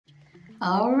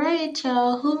All right,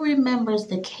 y'all. Who remembers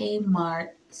the Kmart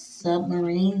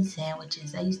submarine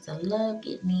sandwiches? I used to love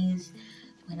getting these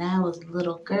when I was a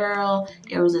little girl.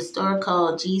 There was a store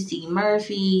called G.C.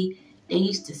 Murphy. They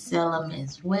used to sell them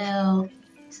as well.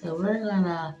 So we're going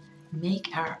to make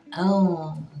our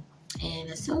own. And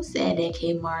it's so sad that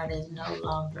Kmart is no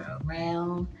longer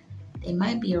around. They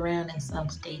might be around in some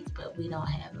states, but we don't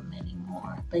have them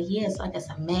anymore. But yeah, so I got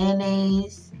some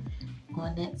mayonnaise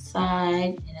on that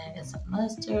side, and I got some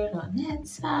mustard on that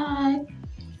side.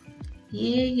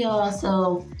 Yeah, y'all.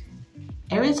 So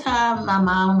every time my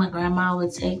mom, my grandma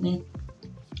would take me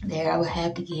there, I would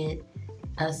have to get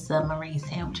a submarine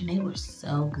sandwich, and they were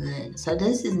so good. So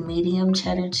this is medium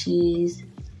cheddar cheese.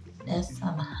 That's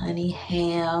some honey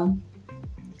ham.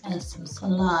 That's some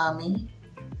salami.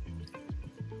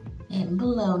 And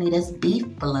bologna. That's beef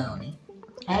bologna.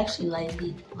 I actually like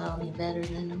beef bologna better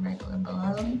than the regular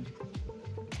bologna.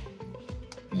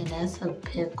 And that's a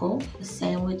pickle, a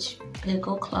sandwich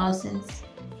pickle, Clausen's.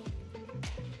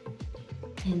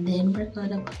 And then we're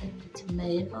gonna put the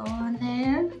tomato on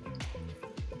there.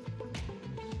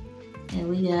 And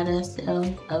we got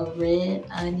ourselves a red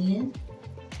onion.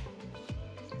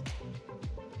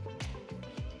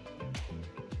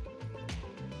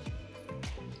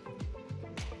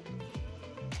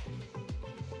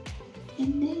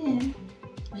 And then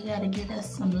we gotta get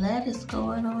us some lettuce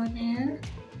going on there.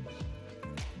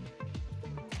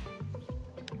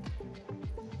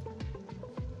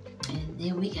 And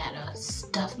then we gotta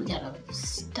stuff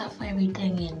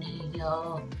everything in there,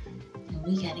 y'all. And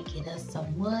we gotta get us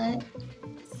some what?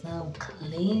 Some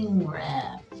cling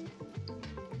wrap.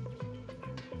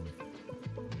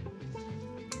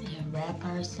 And wrap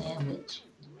our sandwich.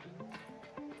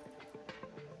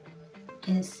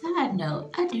 And side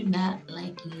note, I do not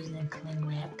like using cling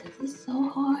wrap because it's so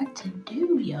hard to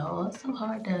do, y'all. It's so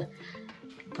hard to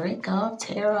break off,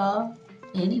 tear off.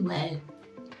 Anyway,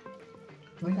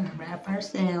 we're gonna wrap our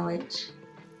sandwich,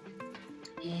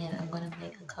 and I'm gonna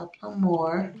make a couple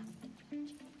more.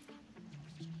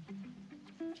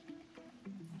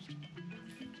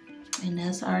 And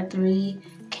that's our 3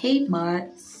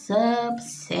 Kmart Sub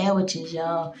Sandwiches,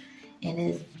 y'all. And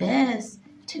it's best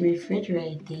to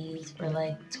refrigerate these for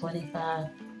like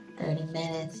 25-30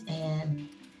 minutes, and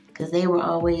because they were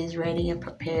always ready and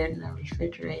prepared in the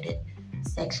refrigerated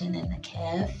section in the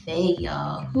cafe,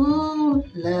 y'all. Who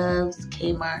loves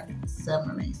Kmart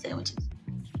submarine sandwiches?